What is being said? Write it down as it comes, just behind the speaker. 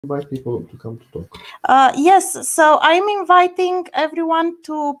invite people to come to talk. Yes, so I'm inviting everyone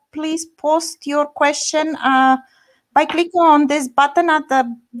to please post your question by clicking on this button at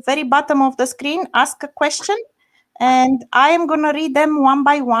the very bottom of the screen, ask a question, and I am going to read them one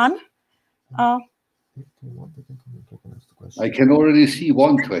by one. I can already see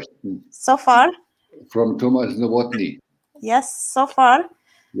one question. So far? From Thomas Nowotny. Yes, so far.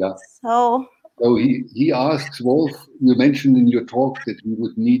 Yeah. So he asks, Wolf, you mentioned in your talk that we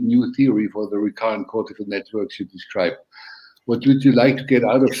would need new theory for the recurrent cortical networks you described. What would you like to get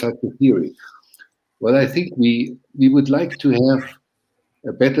out of such a theory? Well, I think we would like to have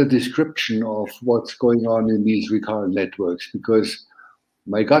a better description of what's going on in these recurrent networks, because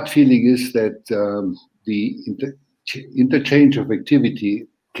my gut feeling is that the interchange of activity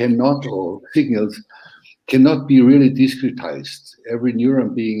cannot, or signals, cannot be really discretized. Every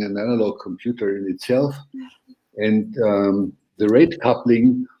neuron being an analog computer in itself, and the rate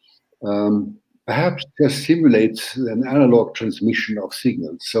coupling perhaps just simulates an analog transmission of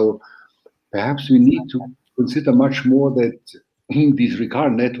signals. So perhaps we need to consider much more that these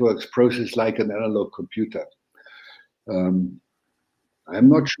recurrent networks process like an analog computer. I'm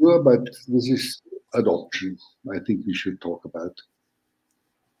not sure, but this is an option I think we should talk about.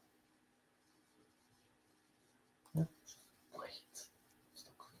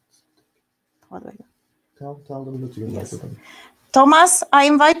 Tell them that you invited them. Thomas, I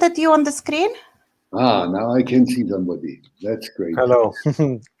invited you on the screen. Ah, now I can see somebody. That's great. Hello.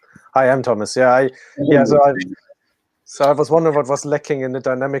 Hi, I'm Thomas. So I was wondering what was lacking in the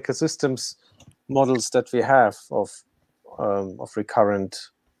dynamical systems models that we have of recurrent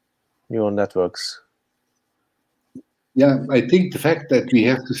neural networks. Yeah, I think the fact that we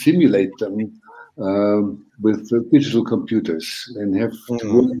have to simulate them with digital computers and have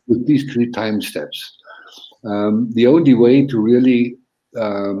to work with discrete time steps. The only way to really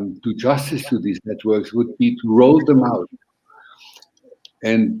do justice to these networks would be to roll them out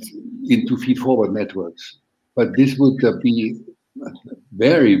and into feed-forward networks. But this would be a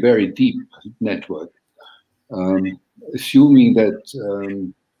very, very deep network, assuming that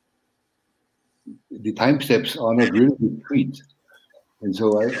the time steps are not really discrete. And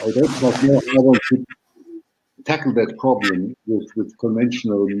so I don't know how one should tackle that problem with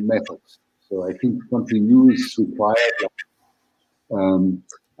conventional methods. So I think something new is required. I'm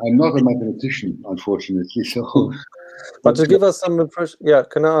not a mathematician, unfortunately. So, but to give us some impression,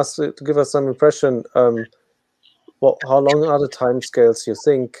 can I ask to give us some impression? How long are the time scales you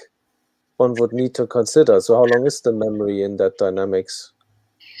think one would need to consider? So how long is the memory in that dynamics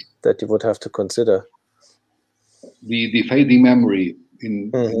that you would have to consider? The fading memory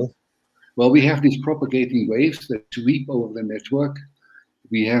well, we have these propagating waves that sweep over the network.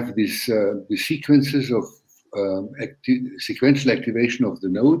 We have this the sequences of sequential activation of the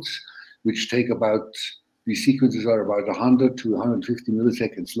nodes, which take about, these sequences are about 100 to 150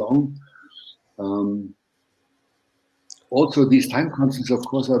 milliseconds long. Also, these time constants, of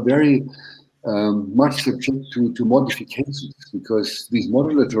course, are very much subject to modifications, because these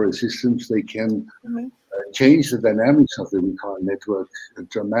modulatory systems, they can change the dynamics of the recurrent network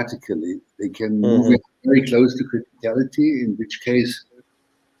dramatically. They can move it very close to criticality, in which case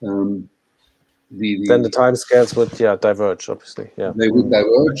then the time scales would diverge, obviously. Yeah, they would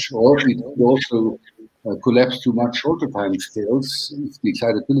diverge, or it would also collapse to much shorter time scales if the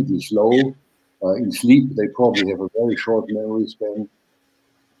excitability is low. In sleep, they probably have a very short memory span.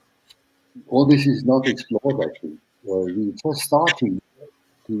 All this is not explored, I think. We're just starting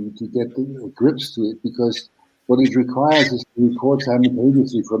to get grips to it, because what it requires is to record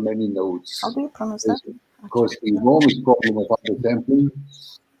simultaneously from many nodes. How do you pronounce that? Of course, the enormous problem of undersampling.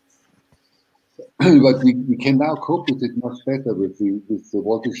 But we can now cope with it much better with the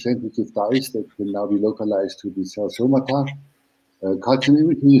voltage-sensitive dyes that can now be localized to the cell somata. Calcium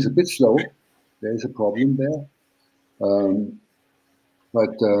imaging is a bit slow. There is a problem there.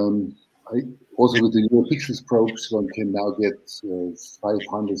 Also with the NeuroPixels probes, one can now get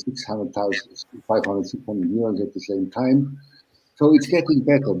 500, 600 neurons at the same time. So it's getting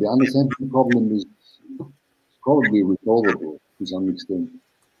better. The undersampling problem is probably resolvable to some extent.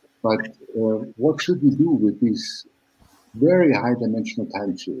 But what should we do with these very high-dimensional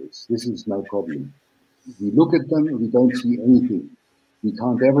time series? This is my problem. We look at them, we don't see anything. We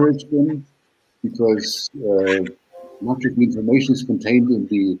can't average them, because much of the information is contained in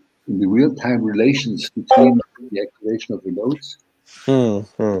the real-time relations between the activation of the nodes.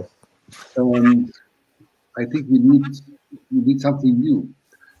 I think we need something new.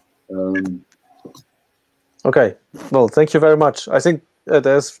 Okay. Well, thank you very much. I think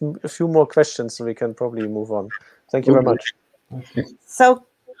there's a few more questions, so we can probably move on. Thank you very much. So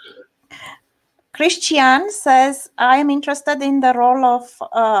Christian says, I am interested in the role of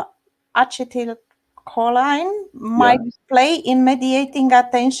acetylcholine might play in mediating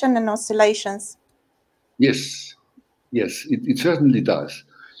attention and oscillations. Yes, yes, it certainly does.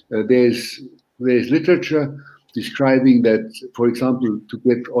 There's literature describing that, for example, to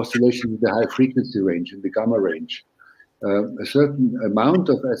get oscillation in the high frequency range, in the gamma range, a certain amount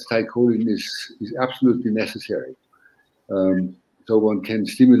of acetylcholine is absolutely necessary. So one can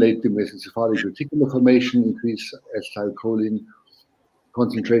stimulate the mesencephalic reticular formation, increase acetylcholine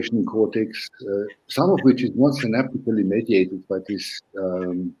concentration in cortex, some of which is not synaptically mediated, but is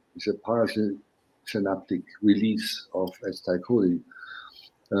a parasynaptic release of acetylcholine.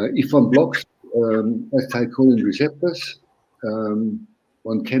 If one blocks acetylcholine receptors,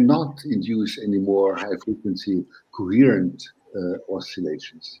 one cannot induce any more high-frequency coherent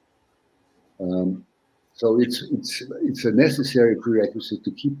oscillations. So it's a necessary prerequisite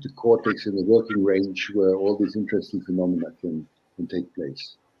to keep the cortex in a working range where all these interesting phenomena can take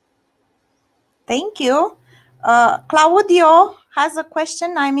place. Thank you. Claudio has a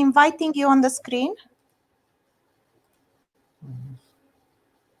question. I'm inviting you on the screen.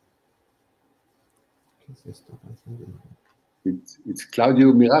 It's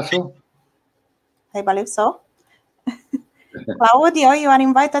Claudio Mirasso? I believe so. Claudio, you are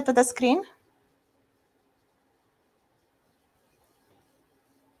invited to the screen.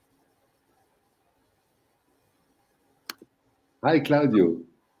 Hi, Claudio.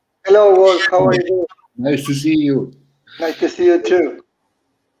 Hello, Wolf. How are you doing? Nice to see you. Nice to see you too.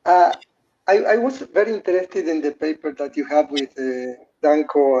 I was very interested in the paper that you have with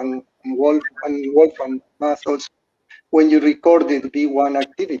Danko and Wolf and Mas also. When you recorded V1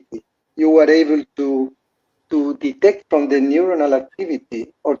 activity, you were able to detect from the neuronal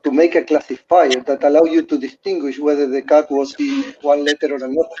activity or to make a classifier that allow you to distinguish whether the cat was in one letter or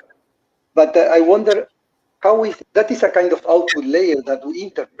another. But I wonder, that is a kind of output layer that we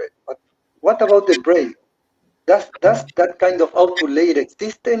interpret. But what about the brain? Does that kind of output layer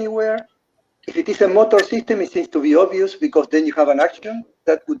exist anywhere? If it is a motor system, it seems to be obvious because then you have an action.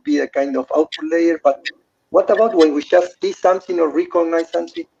 That would be a kind of output layer. But what about when we just see something or recognize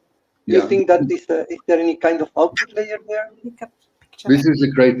something? Do you think that is there any kind of output layer there? This is a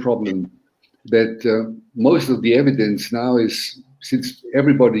great problem that most of the evidence now is, since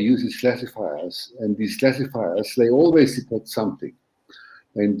everybody uses classifiers, and these classifiers, they always detect something.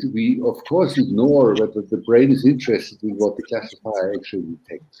 And we, of course, ignore whether the brain is interested in what the classifier actually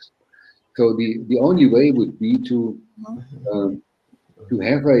detects. So the only way would be to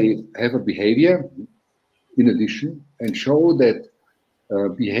have a behavior in addition and show that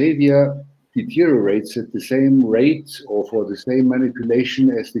behavior deteriorates at the same rate or for the same manipulation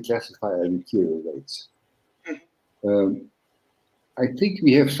as the classifier deteriorates. I think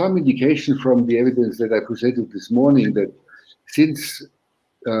we have some indication from the evidence that I presented this morning that since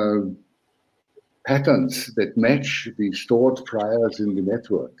patterns that match the stored priors in the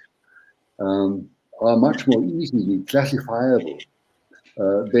network are much more easily classifiable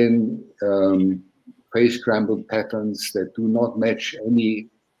than phase-scrambled patterns that do not match any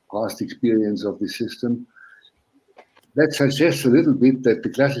past experience of the system. That suggests a little bit that the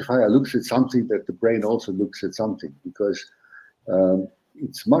classifier looks at something that the brain also looks at something, because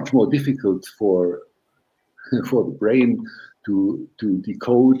it's much more difficult for the brain to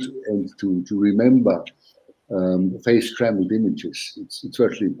decode and to remember phase-scrambled images. It's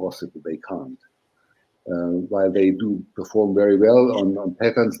virtually impossible. They can't. While they do perform very well on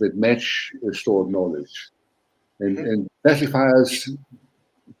patterns that match stored knowledge. And classifiers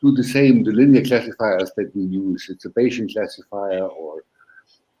do the same, the linear classifiers that we use. It's a Bayesian classifier, or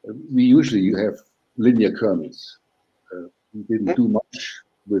we usually have linear kernels. We didn't do much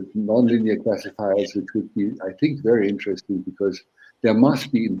with nonlinear classifiers, which would be, I think, very interesting, because there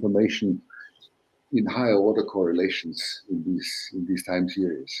must be information in higher order correlations in these time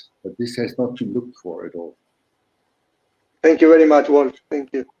series. But this has not been looked for at all. Thank you very much, Wolf.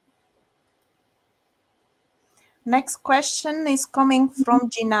 Thank you. Next question is coming from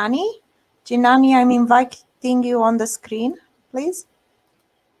Jinani. Jinani, I'm inviting you on the screen, please.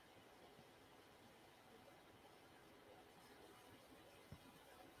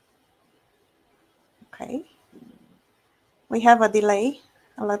 Okay. We have a delay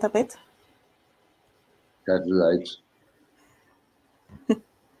a little bit. That's right.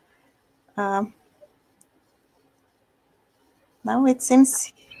 Now it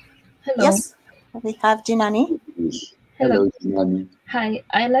seems. Hello. Yes, we have Jinani. Hello, Jinani. Hi,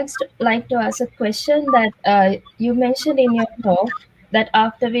 I like to ask a question that you mentioned in your talk, that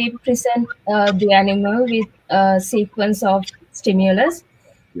after we present the animal with a sequence of stimulus,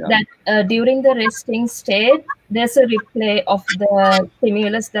 that during the resting state, there's a replay of the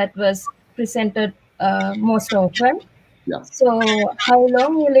stimulus that was presented most often. Yeah. So how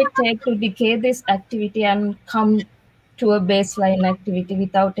long will it take to decay this activity and come to a baseline activity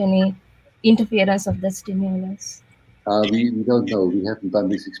without any interference of the stimulus? We don't know. We haven't done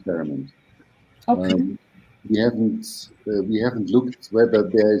this experiment. Okay. We haven't looked whether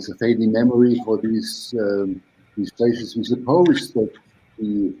there is a fading memory for these places. We suppose that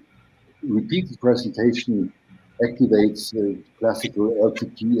the repeated presentation activates the classical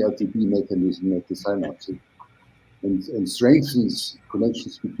LTP mechanism at the synapse and strengthens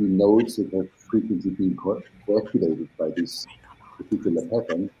connections between nodes that have frequently been co-activated by this particular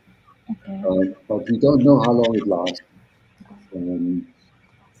pattern. Okay. But we don't know how long it lasts.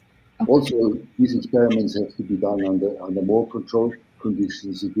 Also, these experiments have to be done under more controlled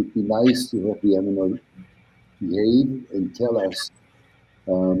conditions. It would be nice to have the animal behave and tell us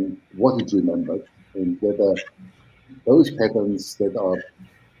what it remembered and whether those patterns that are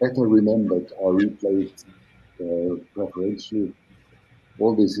better remembered are replayed preferentially.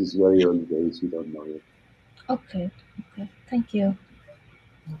 All this is very early days. We don't know yet. Okay. Okay. Thank you.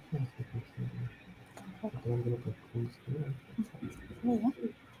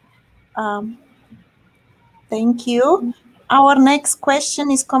 Thank you. Our next question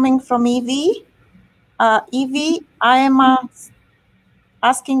is coming from Evie. Evie, I am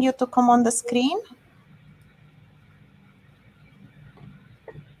asking you to come on the screen.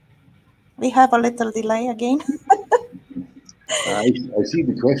 We have a little delay again. I see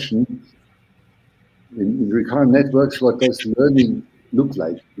the question. In recurrent networks, what does learning look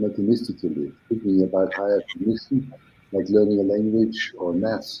like mechanistically? Thinking about higher cognition, like learning a language or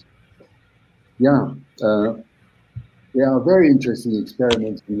maths. Yeah, there are very interesting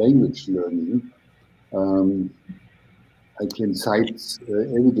experiments in language learning. I can cite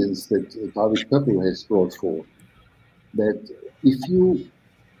evidence that David Pöppel has brought forth that if you,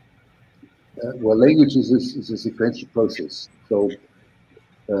 well, language is a sequential process. So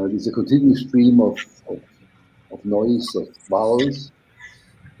there's a continuous stream of noise, of vowels.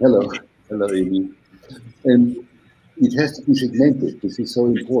 Hello, Amy. And it has to be segmented. This is so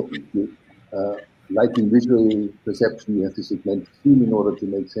important. Like in visual perception, you have to segment theme in order to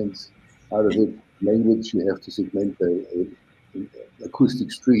make sense out of it. Language, you have to segment an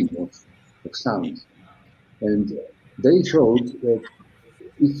acoustic stream of sounds. And they showed that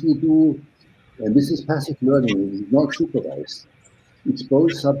if you do, and this is passive learning, it is not supervised,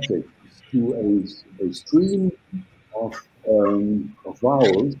 expose subjects to a stream of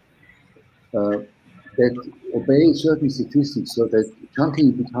vowels that obey certain statistics so that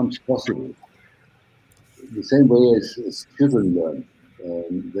chunking becomes possible. The same way as children learn.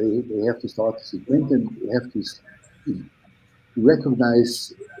 They have to start to segment and they have to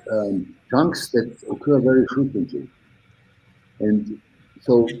recognize chunks that occur very frequently. And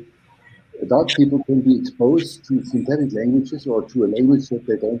so adult people can be exposed to synthetic languages or to a language that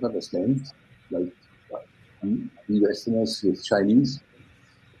they don't understand, like the Westerners with Chinese.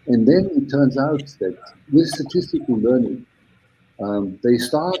 And then it turns out that with statistical learning, they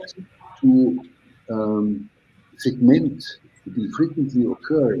start to segment the frequently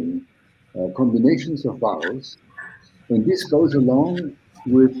occurring combinations of vowels. And this goes along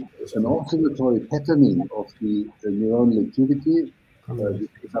with an oscillatory patterning of the neuronal activity.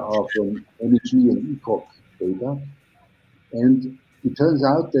 These are from MEG and ECOG data. And it turns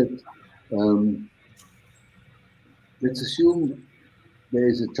out that, let's assume there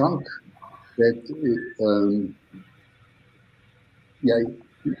is a chunk that,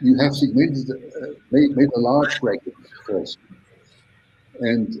 you have segmented, made a large bracket first.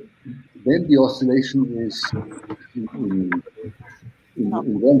 And then the oscillation is in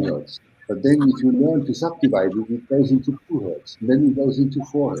 1 Hertz. But then if you learn to subdivide it, it goes into 2 Hertz. And then it goes into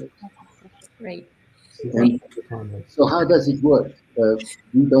 4 Hertz. Great. And so how does it work?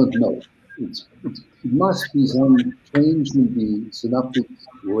 We don't know. It must be some change in the synaptic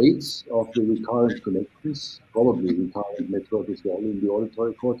rates of the recurrent connections, probably recurrent network as well in the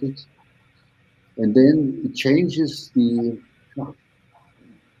auditory cortex. And then it changes the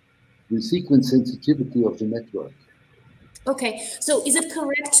sequence sensitivity of the network. Okay, so is it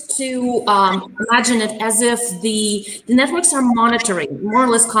correct to imagine it as if the networks are monitoring more or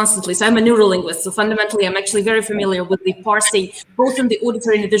less constantly? So I'm a neurolinguist, so fundamentally I'm actually very familiar with the parsing, both in the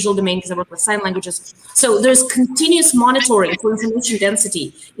auditory and the visual domain, because I work with sign languages. So there's continuous monitoring for information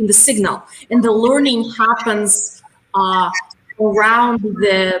density in the signal, and the learning happens around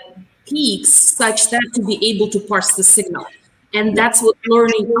the peaks such that to be able to parse the signal. And that's what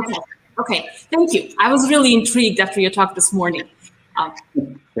learning. Okay, thank you. I was really intrigued after your talk this morning. Thank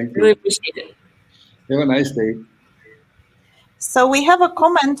you. Really appreciate it. Have a nice day. So we have a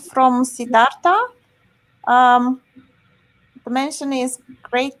comment from Siddhartha. The mention is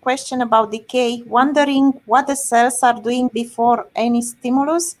great question about decay. Wondering what the cells are doing before any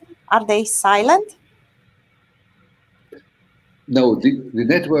stimulus. Are they silent? No, the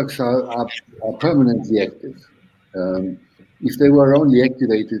networks are permanently active. If they were only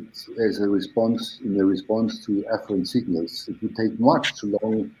activated as a response to afferent signals, it would take much too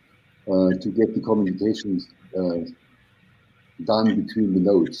long to get the communications done between the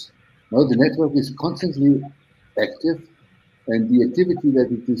nodes. Now the network is constantly active, and the activity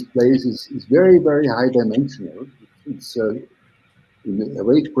that it displays is very, very high dimensional. It's in the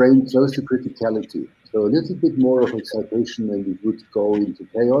awake brain close to criticality. So a little bit more of excitation and it would go into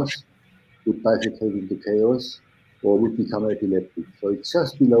chaos, would bifurcate into chaos, or would become epileptic. So it's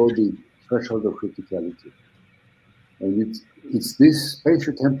just below the threshold of criticality. And it's this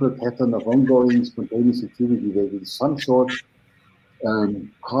spatio-temporal pattern of ongoing spontaneous activity that in some sort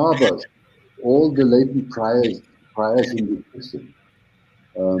harbors all the latent priors in the system.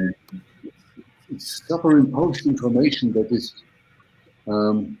 It's superimposed information that is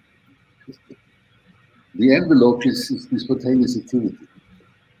the envelope is the spontaneous activity.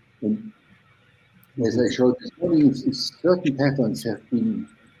 And as I showed this morning, certain patterns have been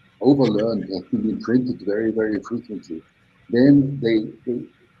overlearned, have been imprinted very, very frequently. Then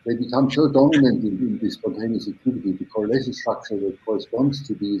they become so dominant in the spontaneous activity, the correlation structure that corresponds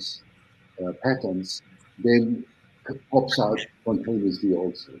to these patterns then pops out spontaneously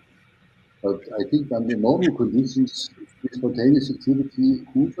also. But I think under normal conditions, the spontaneous activity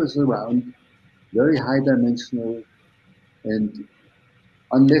hovers around very high dimensional, and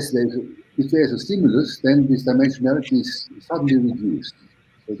unless if there's a stimulus, then this dimensionality is suddenly reduced.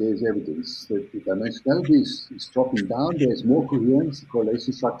 So there's evidence that the dimensionality is dropping down, there's more coherence, the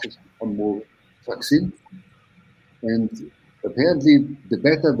correlation structures become more succinct, and apparently the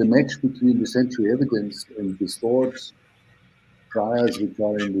better the match between the sensory evidence and the stored priors which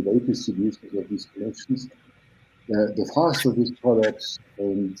are in the weight distributions of these connections, the faster this products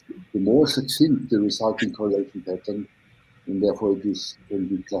and the more succinct the resulting correlation pattern, and therefore it can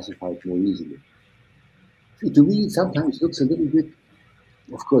be classified more easily. To me, it sometimes looks a little bit,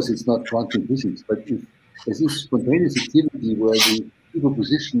 of course, it's not quantum physics, but as if spontaneous activity were the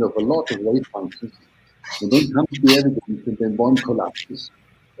superposition of a lot of wave functions, and then comes the evidence, and then one collapses.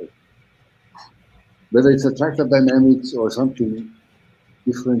 Whether it's attractor dynamics or something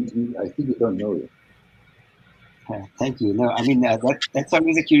different, I think we don't know yet. Thank you. No, I mean, that's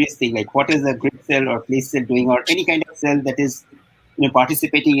always a curious thing. Like, what is a grid cell or place cell doing, or any kind of cell that is,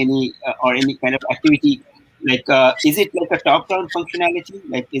 participating any or any kind of activity? Like, is it like a top-down functionality?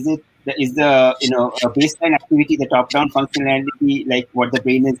 Like, is the a baseline activity the top-down functionality, like what the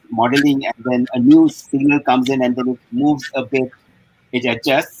brain is modeling, and then a new signal comes in and then it moves a bit, it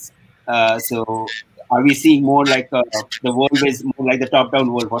adjusts. So, are we seeing more like the world is more like the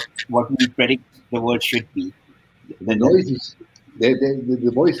top-down world? What we predict the world should be? The noise is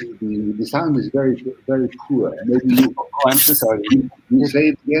the voice, the sound is very, very poor. Maybe you. Oh, I'm so sorry. You say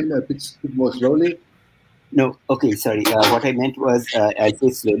it again a bit more slowly. No, okay, sorry. What I meant was, I'll say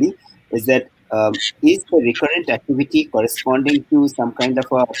slowly, is that is the recurrent activity corresponding to some kind of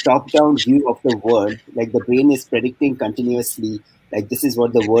a top-down view of the world, like the brain is predicting continuously, like this is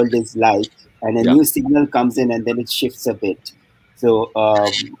what the world is like, and a new signal comes in and then it shifts a bit. So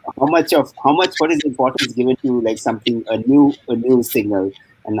what is the importance given to like something, a new signal,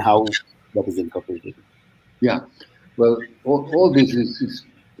 and how that is incorporated? Yeah, well, all this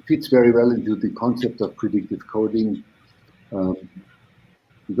fits very well into the concept of predictive coding,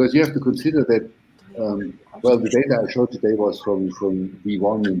 because you have to consider that, the data I showed today was from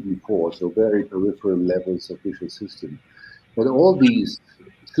V1 and V4, so very peripheral levels of visual system. But all these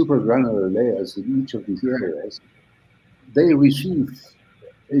supergranular layers in each of these areas, they receive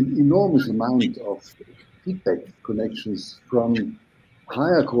an enormous amount of feedback connections from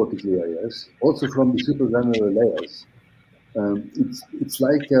higher cortical areas, also from the supergranular layers. It's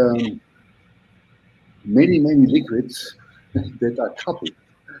like many liquids that are coupled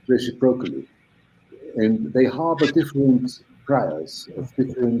reciprocally, and they harbor different priors of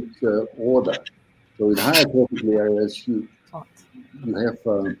different order. So in higher cortical areas, you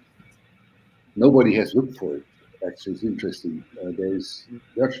have nobody has looked for it. Actually, it's interesting. There's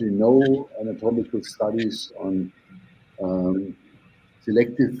virtually no anatomical studies on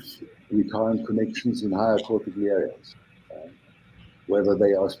selective recurrent connections in higher cortical areas. Whether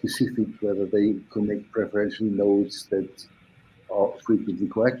they are specific, whether they connect preferential nodes that are frequently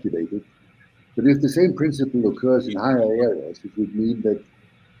co-activated. But if the same principle occurs in higher areas, it would mean that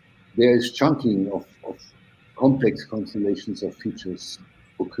there is chunking of complex constellations of features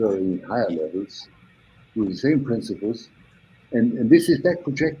occurring in higher levels with the same principles, and this is back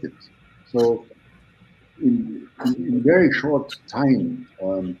projected. So in very short time,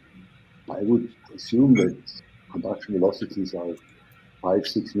 I would assume that conduction velocities are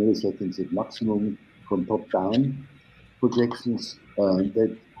 5-6 milliseconds at maximum from top-down projections,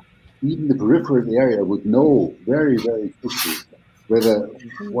 that even the peripheral area would know very, very quickly whether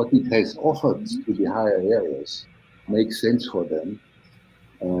what it has offered to the higher areas makes sense for them.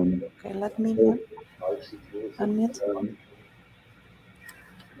 Okay, let me unmute.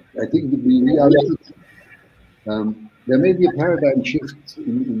 I think we are there may be a paradigm shift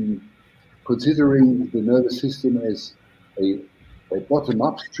in considering the nervous system as a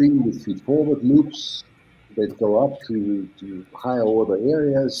bottom-up stream with feed-forward loops that go up to higher order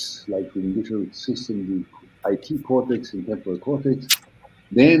areas, like the visual system, the IT cortex and temporal cortex.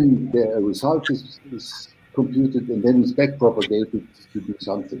 Then the result is computed, and then it's back propagated to do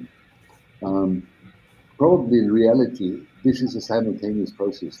something. Probably in reality, this is a simultaneous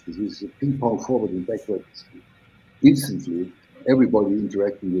process. This is a ping-pong forward and backwards instantly, everybody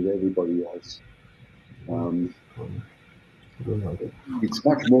interacting with everybody else. It's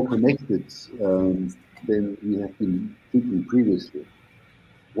much more connected than we have been thinking previously.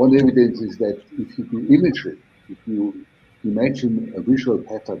 One evidence is that if you do imagery, if you imagine a visual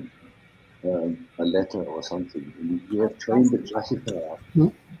pattern, a letter or something, and if you have trained the classifier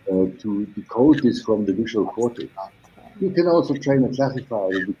to decode this from the visual cortex, you can also train a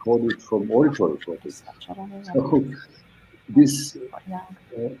classifier to decode it from auditory cortex. So this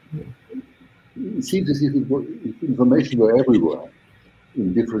it seems as if information were everywhere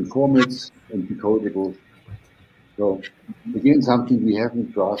in different formats and decodable. So again, something we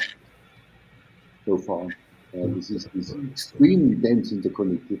haven't grasped so far. This is extremely dense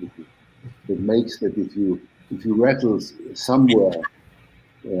interconnectivity that makes that if you rattle somewhere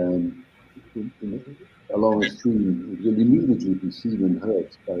along a stream, it will immediately be seen and heard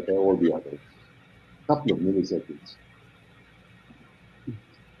by all the others. A couple of milliseconds.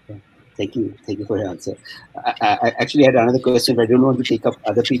 Thank you for your answer. I actually had another question, but I don't want to take up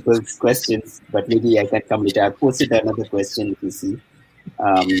other people's questions, but maybe I can come later. I posted another question, if you see,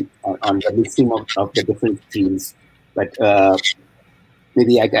 on the listing of the different streams, but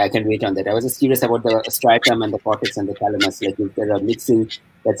maybe I can wait on that. I was just curious about the striatum and the cortex and the thalamus, like if there are mixing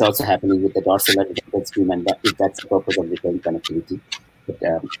that's also happening with the dorsal and the ventral stream, and if that's the purpose of return connectivity. But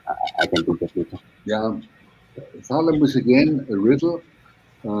I can do that later. Yeah, thalamus again, a riddle.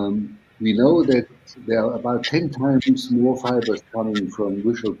 We know that there are about 10 times more fibers coming from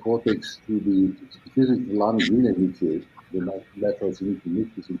visual cortex to the specific thalamic relay nucleus, the lateral significant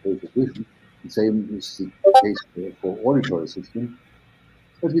nucleus in case of vision. The same is the case for auditory system.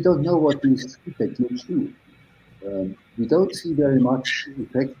 But we don't know what these feedback loops do. We don't see very much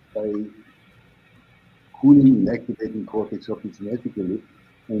effect by cooling and activating cortex epigenetically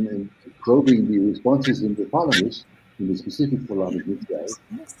and probing the responses in the thalamus, in the specific thalamic nuclei.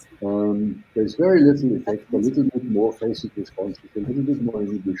 There's very little effect, a little bit more phasic responses, a little bit more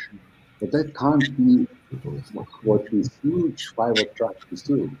inhibition, but that can't be what this huge fiber tract is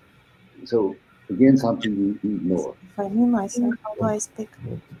doing. So again, something we ignore. If I knew myself, how do I speak?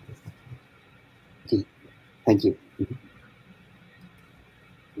 Okay, thank you.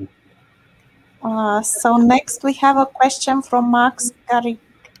 So next we have a question from Max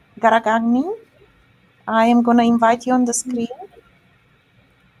Garagagni. I am going to invite you on the screen.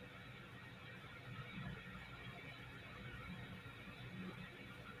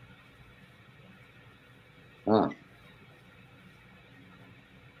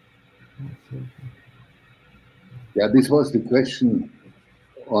 Yeah, this was the question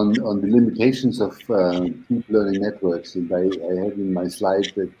on the limitations of deep learning networks, and I had in my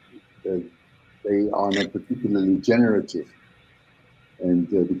slide that they are not particularly generative. And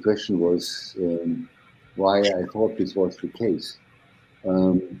the question was why I thought this was the case.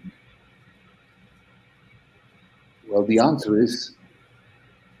 Well, the answer is,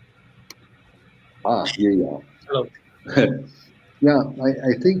 here you are. Hello. Yeah,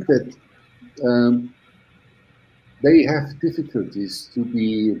 I think that they have difficulties to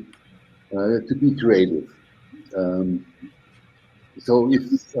be creative. So if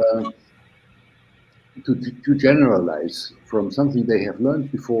to generalize from something they have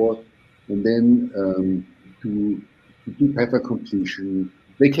learned before, and then to do pattern completion,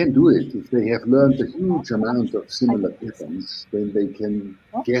 they can do it. If they have learned a huge amount of similar patterns, then they can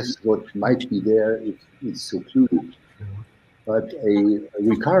guess what might be there if it's secluded. but a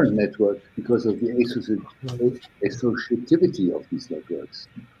recurrent network, because of the associativity of these networks,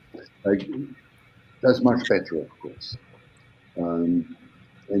 does much better, of course. And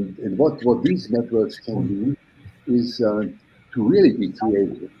what these networks can do is to really be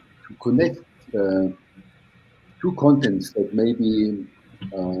creative, to connect two contents that may be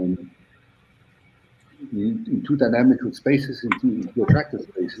in two dynamical spaces, in two attractive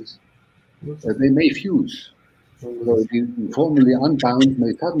spaces. They may fuse. So the formerly unbound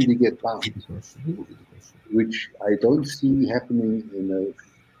may suddenly get bound, which I don't see happening in a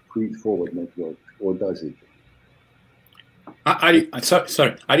feed-forward network, or does it?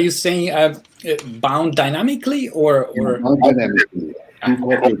 Sorry. Are you saying bound dynamically or bound dynamically? Through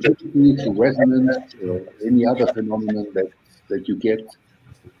cooperativity, through resonance, or any other phenomenon that you get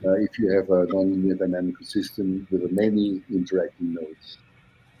if you have a nonlinear dynamical system with many interacting nodes.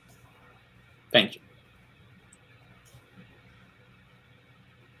 Thank you.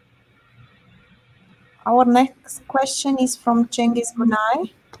 Our next question is from Cengiz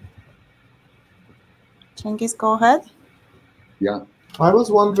Gunay. Cengiz, go ahead. Yeah. I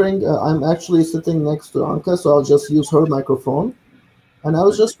was wondering, I'm actually sitting next to Anka, so I'll just use her microphone. And I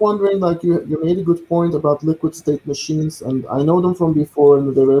was just wondering, like, you made a good point about liquid state machines, and I know them from before,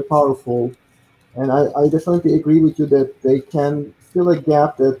 and they're very powerful. And I definitely agree with you that they can fill a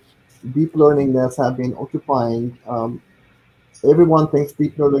gap that deep learning nets have been occupying. Everyone thinks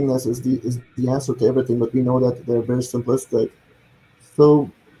deep learning nets is the answer to everything, but we know that they're very simplistic.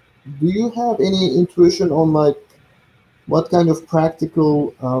 So do you have any intuition on, like, what kind of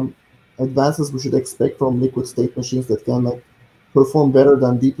practical advances we should expect from liquid state machines that can, like, perform better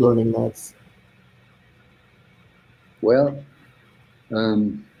than deep learning nets? Well,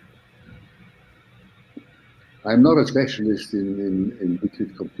 I'm not a specialist in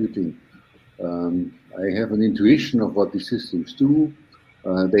liquid computing. I have an intuition of what these systems do.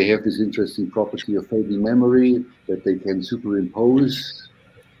 They have this interesting property of fading memory that they can superimpose,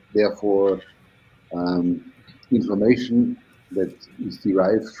 therefore information that is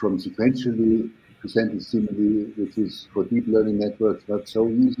derived from sequentially presented stimuli, which is for deep learning networks not so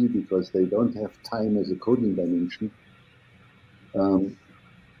easy because they don't have time as a coding dimension.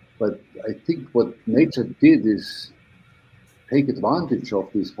 But I think what nature did is take advantage of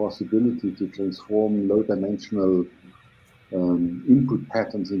this possibility to transform low-dimensional input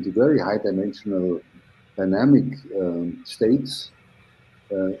patterns into very high-dimensional dynamic states,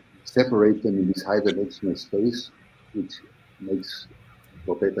 separate them in this high-dimensional space, which makes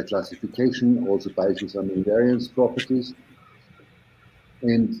for better classification, also buys you some invariance properties.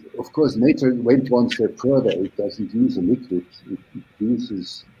 And of course, nature went one step further. It doesn't use a liquid. It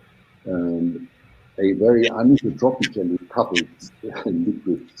uses a very anisotropically coupled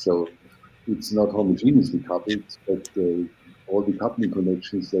liquid. So it's not homogeneously coupled, but all the coupling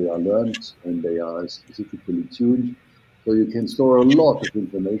connections, they are learned and they are specifically tuned. So you can store a lot of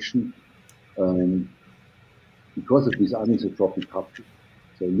information because of this anisotropic coupling.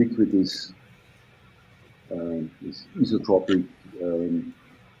 So liquid is isotropic.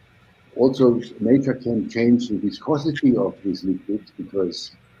 Also, nature can change the viscosity of this liquid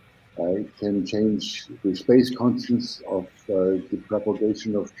because it can change the space constants of the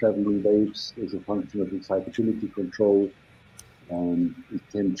propagation of traveling waves as a function of excitability control. It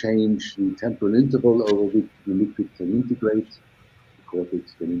can change the temporal interval over which the liquid can integrate, the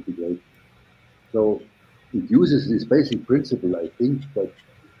cortex can integrate. So it uses this basic principle, I think, but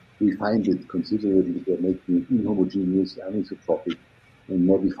we find it considerably by making it inhomogeneous, anisotropic, and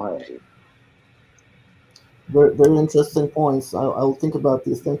modifiable. Very, very interesting points. I'll think about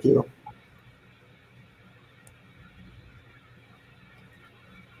this. Thank you.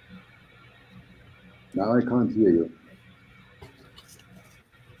 Now I can't hear you.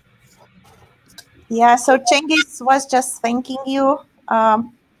 Yeah, so Cengiz was just thanking you.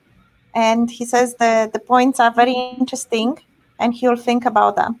 And he says the points are very interesting and he'll think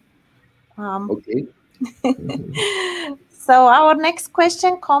about them. Okay. So our next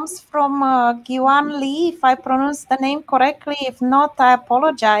question comes from Gyuan Lee, if I pronounce the name correctly. If not, I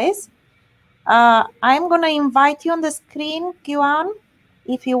apologize. I'm going to invite you on the screen, Gyuan.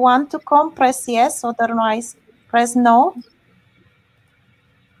 If you want to come, press yes, otherwise press no.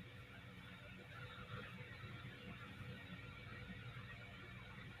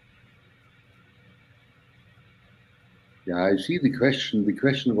 Yeah, I see the question. The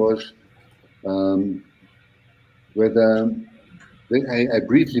question was whether I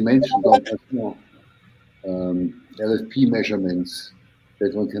briefly mentioned on LFP measurements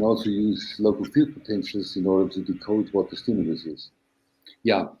that one can also use local field potentials in order to decode what the stimulus is.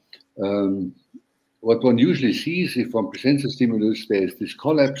 Yeah, what one usually sees if one presents a stimulus, there's this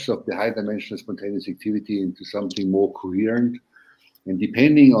collapse of the high-dimensional spontaneous activity into something more coherent. And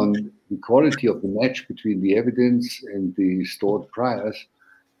depending on the quality of the match between the evidence and the stored priors,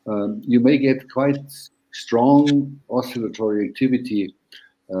 you may get quite strong oscillatory activity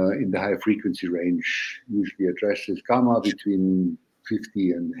in the high frequency range, usually addressed as gamma between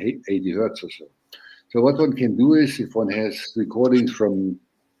 50 and 80 hertz or so. So what one can do is, if one has recordings from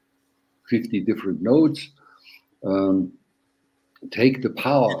 50 different nodes, take the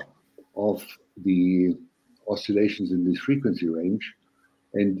power of the oscillations in this frequency range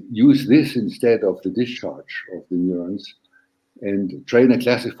and use this instead of the discharge of the neurons, and train a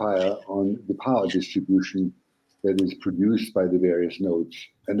classifier on the power distribution that is produced by the various nodes.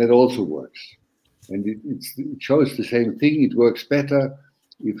 And that also works. And it shows the same thing. It works better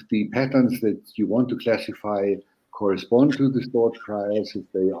if the patterns that you want to classify correspond to the stored priors, if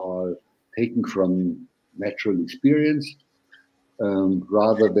they are taken from natural experience,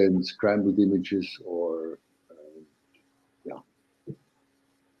 rather than scrambled images or,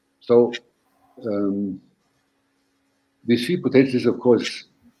 So this field potential is, of course,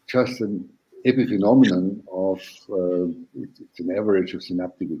 just an epiphenomenon of, it's an average of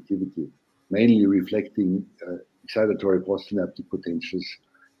synaptic activity, mainly reflecting excitatory postsynaptic potentials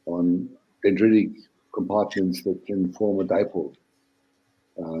on dendritic compartments that can form a dipole.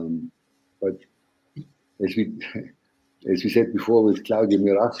 But as we said before with Claudio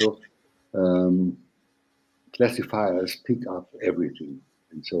Mirasso, classifiers pick up everything.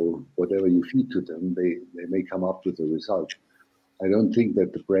 And so whatever you feed to them, they may come up with a result. I don't think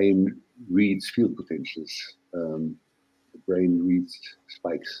that the brain reads field potentials. The brain reads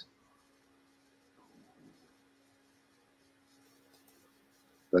spikes.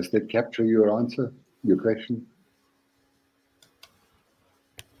 Does that capture your answer, your question?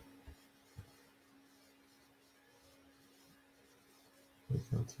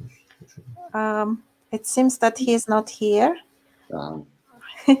 It seems that he is not here.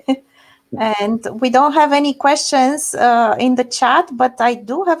 And we don't have any questions in the chat, but I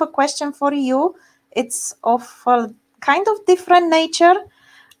do have a question for you. It's of a kind of different nature.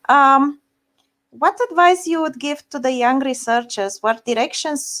 What advice you would give to the young researchers? What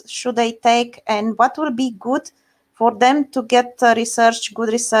directions should they take, and what will be good for them to get good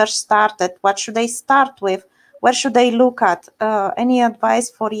research started? What should they start with? Where should they look at? Any advice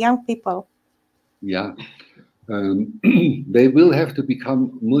for young people? Yeah. They will have to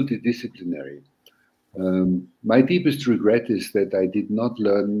become multidisciplinary. My deepest regret is that I did not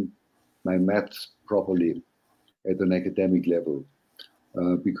learn my maths properly at an academic level,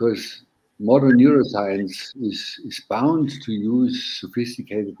 because modern neuroscience is bound to use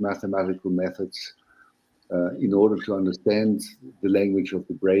sophisticated mathematical methods in order to understand the language of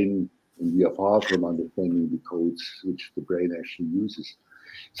the brain, and we are far from understanding the codes which the brain actually uses.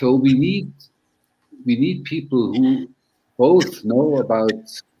 So we need people who both know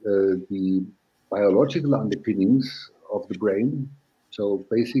about the biological underpinnings of the brain. So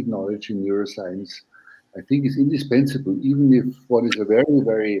basic knowledge in neuroscience, I think, is indispensable, even if one is a very,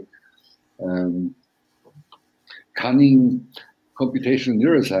 very cunning computational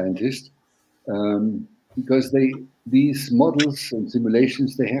neuroscientist, because these models and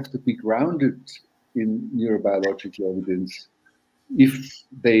simulations, they have to be grounded in neurobiological evidence if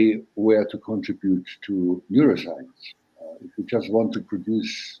they were to contribute to neuroscience. If you just want to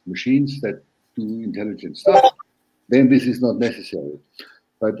produce machines that do intelligent stuff, then this is not necessary.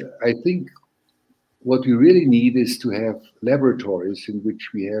 But I think what we really need is to have laboratories in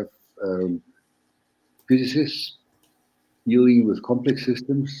which we have physicists dealing with complex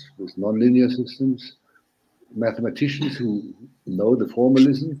systems, with nonlinear systems, mathematicians who know the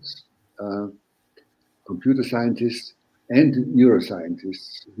formalisms, computer scientists, and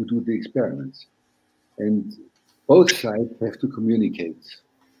neuroscientists who do the experiments. And both sides have to communicate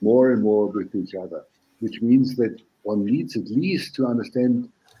more and more with each other, which means that one needs at least to understand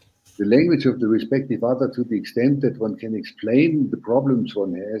the language of the respective other to the extent that one can explain the problems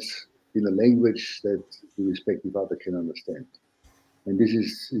one has in a language that the respective other can understand. And this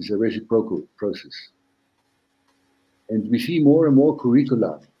is a reciprocal process. And we see more and more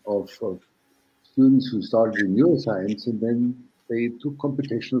curricula of students who started in neuroscience, and then they took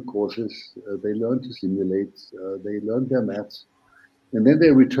computational courses, they learned to simulate, they learned their maths, and then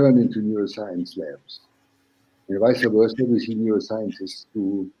they return into neuroscience labs. And vice versa, we see neuroscientists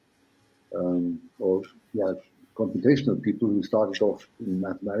who, computational people who started off in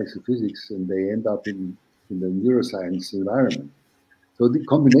mathematics or physics, and they end up in the neuroscience environment. So the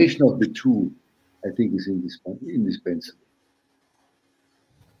combination of the two, I think, is indispensable.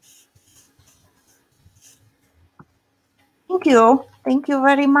 Thank you. Thank you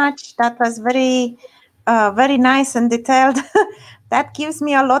very much. That was very, very nice and detailed. That gives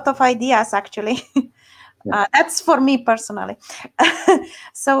me a lot of ideas, actually. That's for me personally.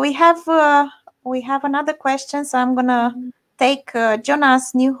 So we have another question. So I'm gonna take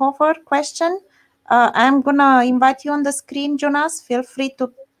Jonas Newhofer question. I'm gonna invite you on the screen, Jonas. Feel free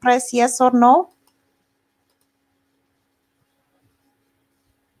to press yes or no.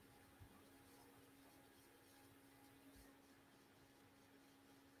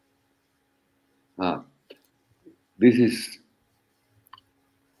 This is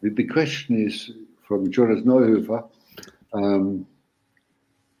the question is from Jonas Neuhofer.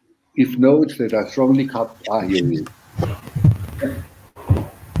 If nodes that are strongly coupled, here he is.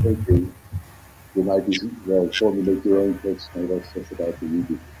 Okay. You might formulate your own question. That's just about the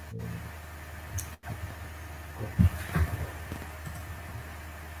reading.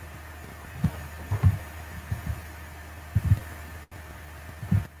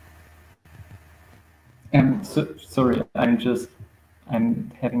 Sorry,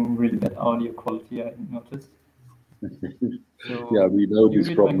 I'm having really bad audio quality, I noticed. So yeah, we know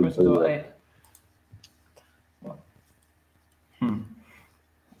this problem.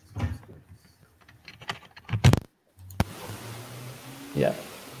 Yeah,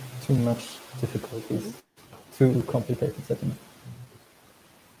 too much difficulties, too complicated setting.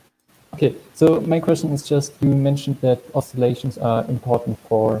 Okay, so my question is just, you mentioned that oscillations are important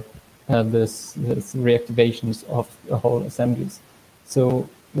for this reactivations of the whole assemblies. So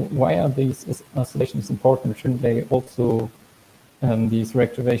why are these oscillations important? Shouldn't they also, these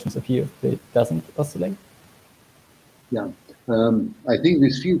reactivations appear if they doesn't oscillate? Yeah, I think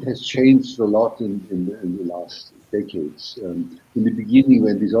this field has changed a lot in the last decades. In the beginning,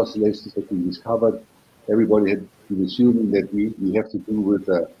 when these oscillations had been discovered, everybody had been assuming that we have to do with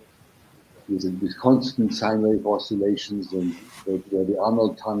these constant sine wave oscillations, and where the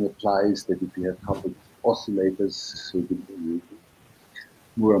Arnold tongue applies, that if you have coupled oscillators, so the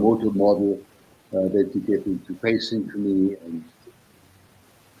Muramoto model, that you get into phase synchrony. And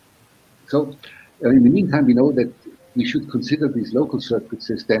so in the meantime, we know that we should consider these local circuits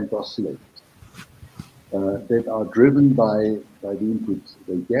as damped oscillators that are driven by the input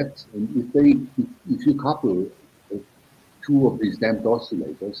they get. And if you couple two of these damped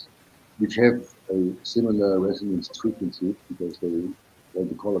oscillators, which have a similar resonance frequency because the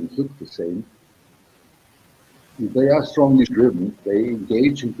columns look the same, if they are strongly driven, they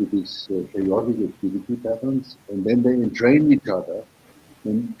engage into these periodic activity patterns, and then they entrain each other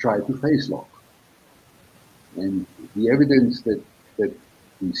and try to phase lock. And the evidence that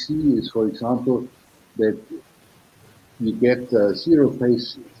we see is, for example, that you get zero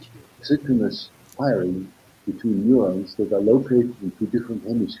phase synchronous firing between neurons that are located in two different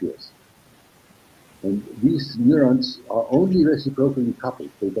hemispheres. And these neurons are only reciprocally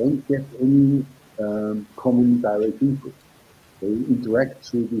coupled. They don't get any common direct input. They interact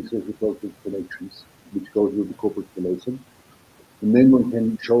through these reciprocal connections, which goes with the corpus callosum. And then one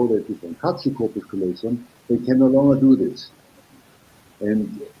can show that if one cuts the corpus callosum, they can no longer do this.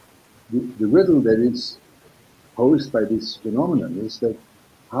 And the riddle that is posed by this phenomenon is that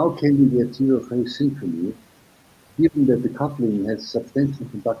how can you get zero phase synchrony given that the coupling has substantial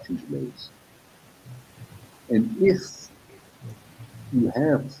conduction delays? And if you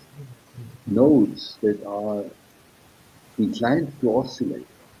have nodes that are inclined to oscillate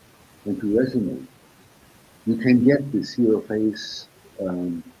and to resonate, you can get this zero phase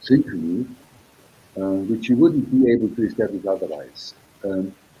synchrony, which you wouldn't be able to establish otherwise,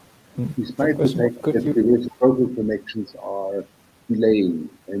 despite the fact that the reciprocal connections are delaying.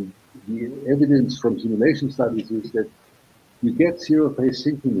 And the evidence from simulation studies is that you get zero phase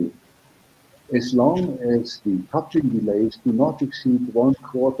synchrony as long as the coupling delays do not exceed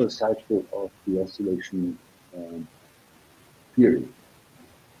 1/4 cycle of the oscillation period.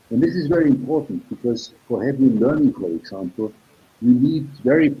 And this is very important because for heavy learning, for example, you need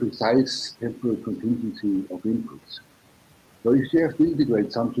very precise temporal contingency of inputs. So if you have to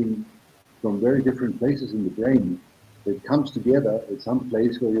integrate something from very different places in the brain that comes together at some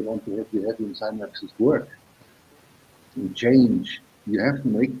place where you want to have the heavy synapses work and change, you have to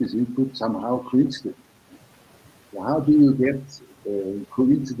make this input somehow coincident. So how do you get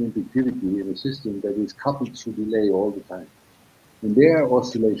coincident activity in a system that is coupled through delay all the time? And there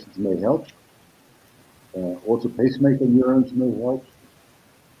oscillations may help. Also pacemaker neurons may help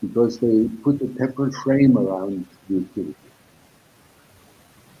because they put a temporal frame around the activity.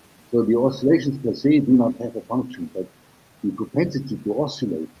 So the oscillations per se do not have a function, but the propensity to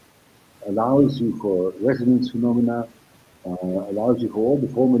oscillate allows you for resonance phenomena allows you for all the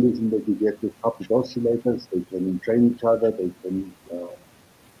formalism that you get with coupled oscillators. They can entrain each other, they can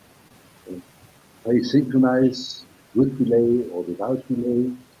phase synchronize with delay or without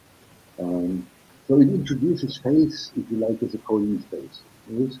delay. So it introduces phase, if you like, as a coding space.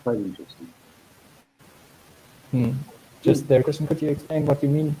 And it's quite interesting. Just there, Christian, could you explain what you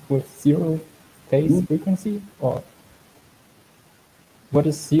mean with zero phase frequency? Or what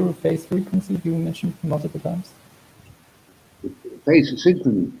is zero phase frequency you mentioned multiple times? Phase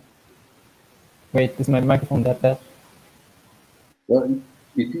synchrony. Wait, is my microphone that bad? Well,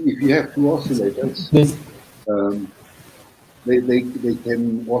 if you have two oscillators, they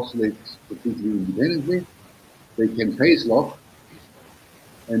can oscillate completely independently. They can phase lock,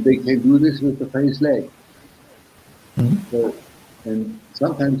 and they can do this with the phase lag. So, and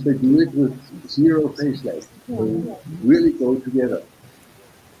sometimes they do it with zero phase lag. They really go together.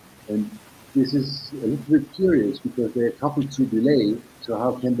 And this is a little bit curious because they are coupled through delay. So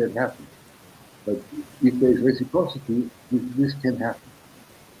how can that happen? But if there is reciprocity, this can happen.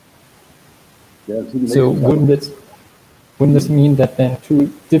 So wouldn't this mean that then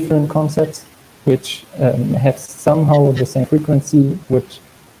two different concepts, which have somehow the same frequency, which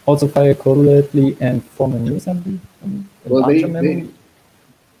also fire correlately and form a new assembly? Well,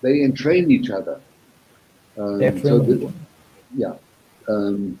 they entrain each other. Yeah.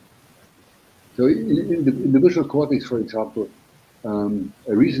 So in the visual cortex, for example,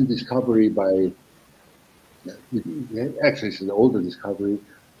 a recent discovery by, actually it's an older discovery,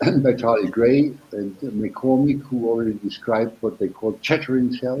 by Charlie Gray and McCormick, who already described what they call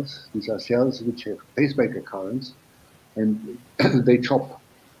chattering cells. These are cells which have pacemaker currents, and they chop.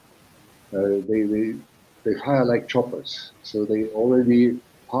 They fire like choppers, so they already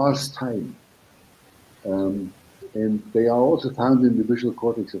pass time. And they are also found in the visual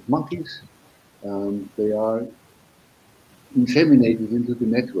cortex of monkeys. They are inseminated into the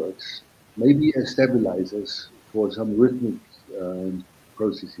networks, maybe as stabilizers for some rhythmic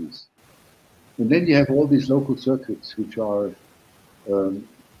processes. And then you have all these local circuits, which are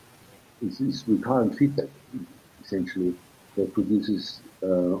this recurrent feedback, essentially, that produces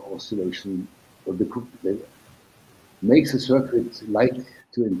oscillation, or that makes a circuit like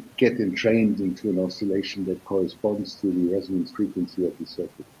to get entrained into an oscillation that corresponds to the resonance frequency of the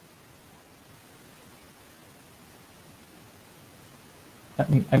circuit.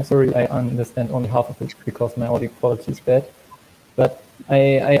 I'm sorry, I understand only half of it because my audio quality is bad, but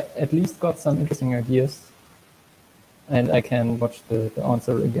I at least got some interesting ideas, and I can watch the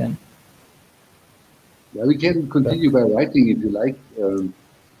answer again. Yeah, we can continue by writing if you like.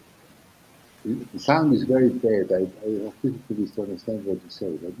 The sound is very bad. I have difficulties to understand what you say,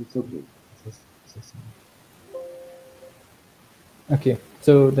 but it's okay. Okay,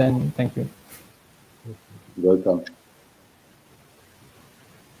 so then thank you. You're welcome.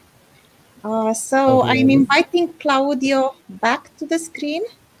 So I'm inviting Claudio back to the screen.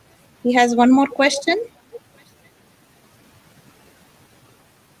 He has one more question.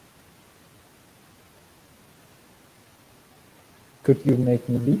 Could you make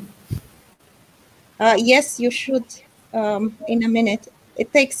me leave? Yes, you should in a minute.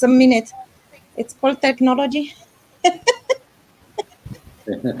 It takes a minute. It's called technology.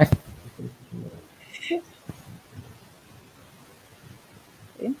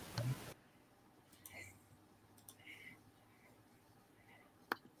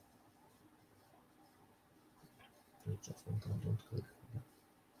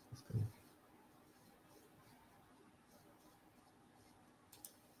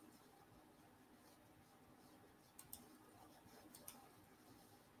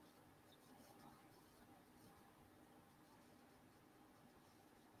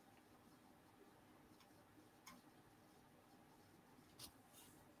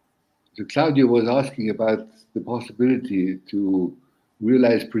 So Claudio was asking about the possibility to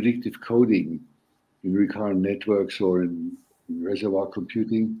realize predictive coding in recurrent networks or in reservoir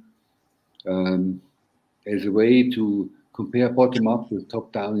computing as a way to compare bottom-up with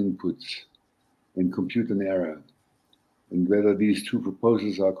top-down inputs and compute an error, and whether these two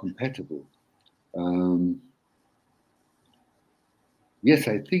proposals are compatible. Yes,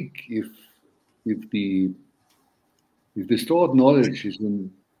 I think if the stored knowledge is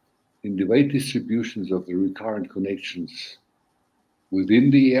in the weight distributions of the recurrent connections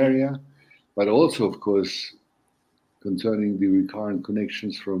within the area, but also, of course, concerning the recurrent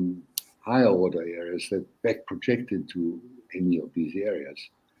connections from higher order areas that back project into any of these areas.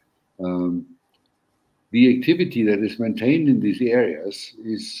 The activity that is maintained in these areas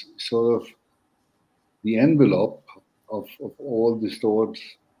is sort of the envelope of all the stored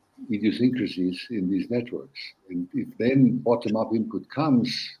idiosyncrasies in these networks. And if then bottom-up input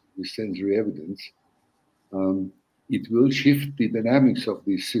comes with sensory evidence, it will shift the dynamics of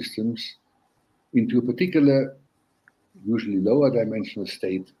these systems into a particular, usually lower dimensional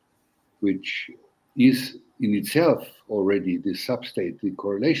state, which is in itself already this substate. The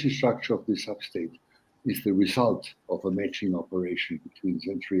correlation structure of this substate is the result of a matching operation between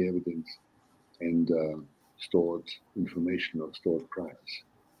sensory evidence and stored information or stored priors.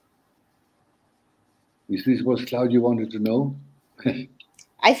 Is this what Claudia wanted to know?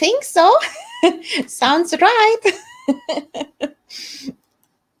 I think so. Sounds right.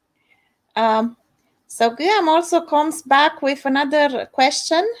 So Guillaume also comes back with another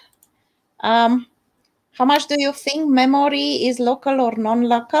question. How much do you think memory is local or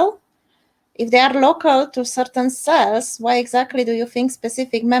non-local? If they are local to certain cells, why exactly do you think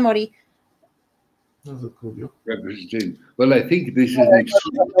specific memory? Well, I think this is an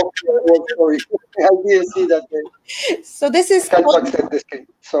extreme. Sorry, I didn't see that. So this is.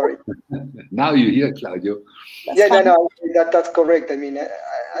 Sorry. Now you hear, Claudio. Yeah, no, that's correct. I mean,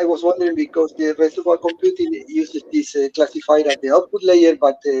 I was wondering because the residual computing uses this classified at the output layer,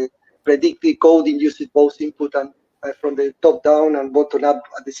 but predictive coding uses both input and from the top down and bottom up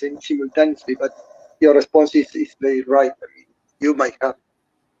at the same simultaneously. But your response is very right. I mean, you might have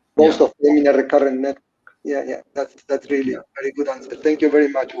both of them in a recurrent network. Yeah, that's really a very good answer. Thank you very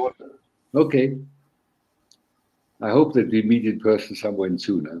much, Walter. Okay. I hope that we meet in person somewhere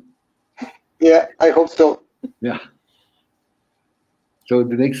soon. Huh? Yeah, I hope so. Yeah. So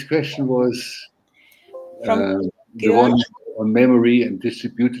the next question was the one on memory and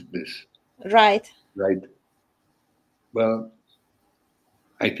distributedness. Right. Right. Well,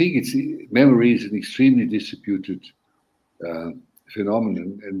 I think memory is an extremely distributed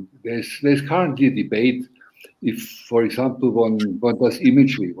phenomenon, and there's currently a debate if, for example, one does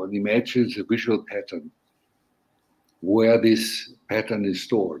imagery, one imagines a visual pattern where this pattern is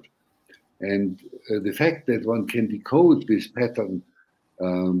stored. And the fact that one can decode this pattern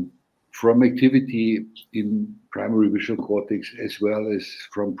from activity in primary visual cortex, as well as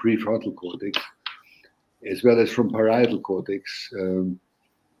from prefrontal cortex, as well as from parietal cortex,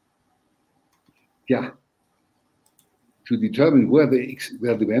 to determine where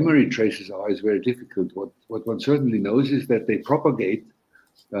the memory traces are is very difficult. What one certainly knows is that they propagate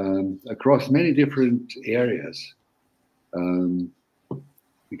across many different areas.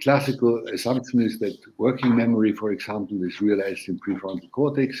 The classical assumption is that working memory, for example, is realized in prefrontal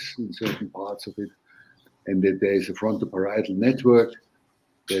cortex in certain parts of it, and that there is a frontoparietal network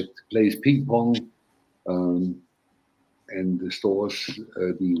that plays ping pong and stores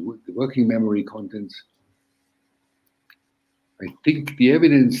the working memory contents. I think the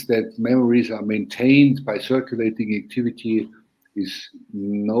evidence that memories are maintained by circulating activity is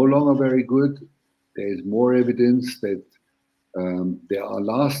no longer very good. There is more evidence that there are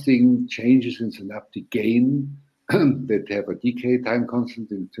lasting changes in synaptic gain that have a decay time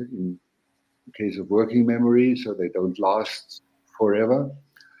constant in the case of working memory, so they don't last forever.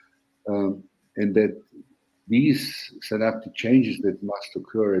 And that these synaptic changes that must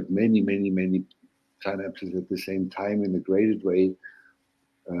occur at many synapses at the same time in a graded way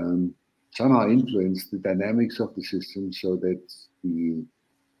somehow influence the dynamics of the system, so that the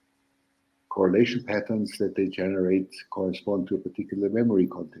correlation patterns that they generate correspond to a particular memory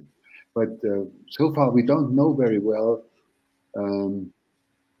content. But so far we don't know very well the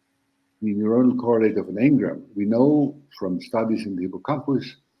neuronal correlate of an engram. We know from studies in the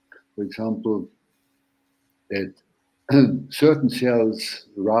hippocampus, for example, that certain cells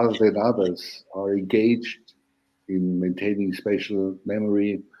rather than others are engaged in maintaining spatial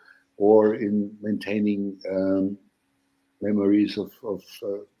memory or in maintaining memories of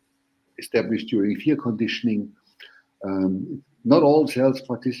established during fear conditioning. Not all cells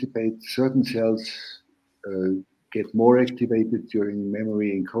participate. Certain cells get more activated during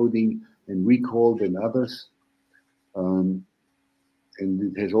memory encoding and recall than others. And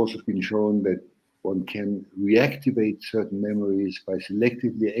it has also been shown that one can reactivate certain memories by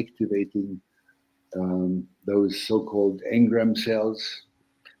selectively activating those so-called engram cells.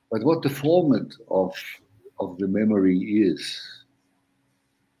 But what the format of the memory is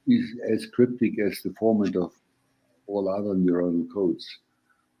as cryptic as the format of all other neuronal codes.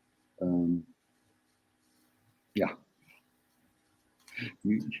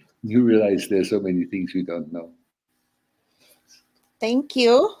 You realize there's so many things we don't know. Thank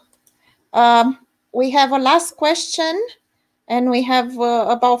you. We have a last question, and we have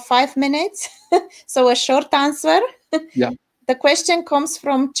about 5 minutes, so a short answer. Yeah. The question comes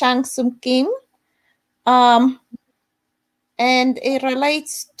from Chang Sum Kim. and it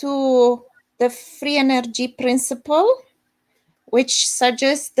relates to the free energy principle, which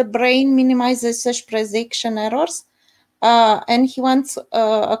suggests the brain minimizes such prediction errors. And he wants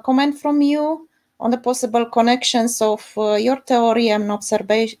a comment from you on the possible connections of your theory and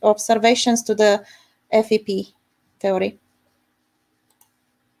observations to the FEP theory.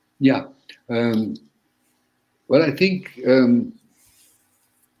 Yeah. Well, I think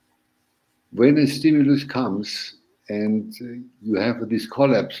when a stimulus comes and you have this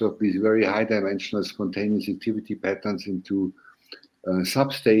collapse of these very high-dimensional spontaneous activity patterns into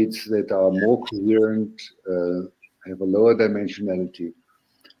substates that are more coherent, have a lower dimensionality.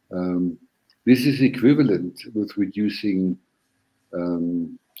 This is equivalent with reducing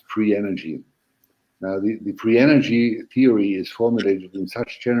free energy. Now, the free energy theory is formulated in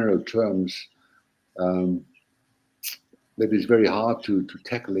such general terms that is very hard to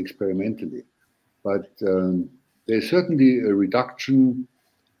tackle experimentally. But there's certainly a reduction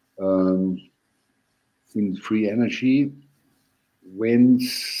in free energy when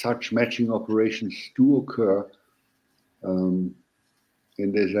such matching operations do occur. And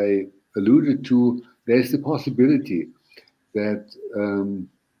as I alluded to, there's the possibility that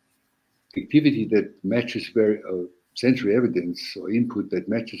activity that matches sensory evidence or input that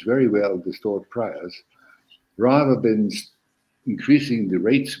matches very well the stored priors, rather than increasing the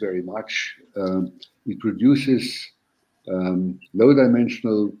rates very much, it produces low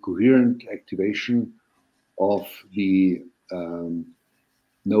dimensional coherent activation of the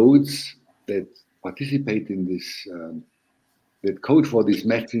nodes that participate in this, that code for these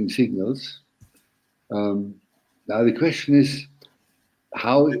matching signals. Now the question is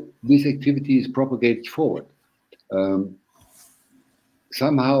how this activity is propagated forward.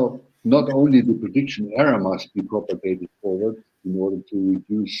 Somehow, not only the prediction error must be propagated forward in order to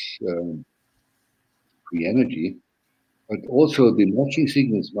reduce free energy, but also the matching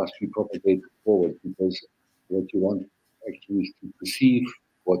signals must be propagated forward, because what you want actually is to perceive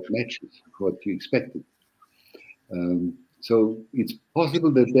what matches, what you expected. So it's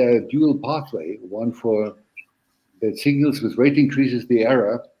possible that there are dual pathway, one for that signals with rate increases the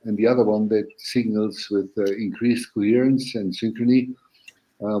error, and the other one that signals with increased coherence and synchrony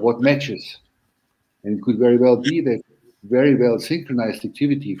what matches. And it could very well be that very well synchronized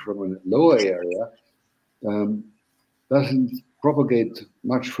activity from a lower area doesn't propagate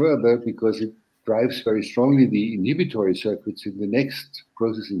much further, because it drives very strongly the inhibitory circuits in the next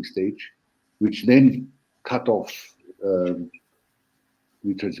processing stage, which then cut off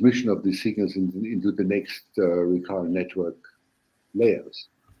the transmission of these signals into the next recurrent network layers.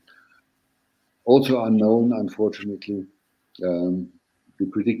 Also unknown, unfortunately. The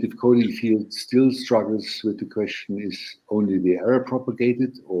predictive coding field still struggles with the question, is only the error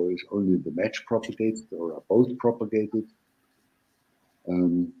propagated, or is only the match propagated, or are both propagated?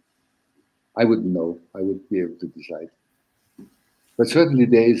 I wouldn't know. I would be able to decide. But certainly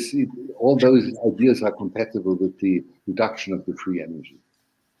all those ideas are compatible with the reduction of the free energy.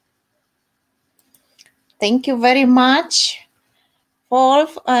 Thank you very much,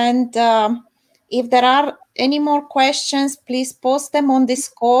 Wolf. And if there are any more questions, please post them on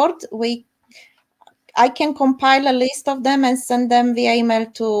Discord. I can compile a list of them and send them via email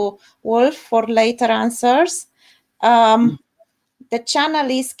to Wolf for later answers. The channel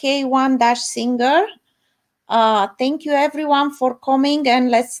is K1-Singer. Thank you everyone for coming,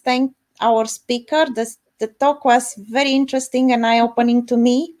 and let's thank our speaker. The talk was very interesting and eye-opening to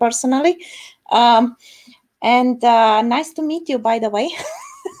me personally. And nice to meet you, by the way.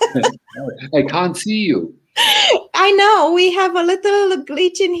 I can't see you. I know we have a little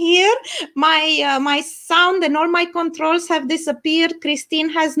glitch in here. My sound and all my controls have disappeared. Christine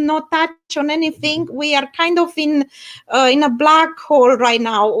has no touch on anything. We are kind of in a black hole right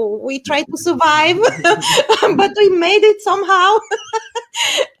now. We try to survive, but we made it somehow.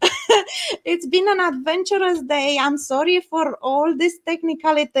 It's been an adventurous day. I'm sorry for all these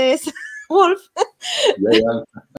technicalities, Wolf. Yeah.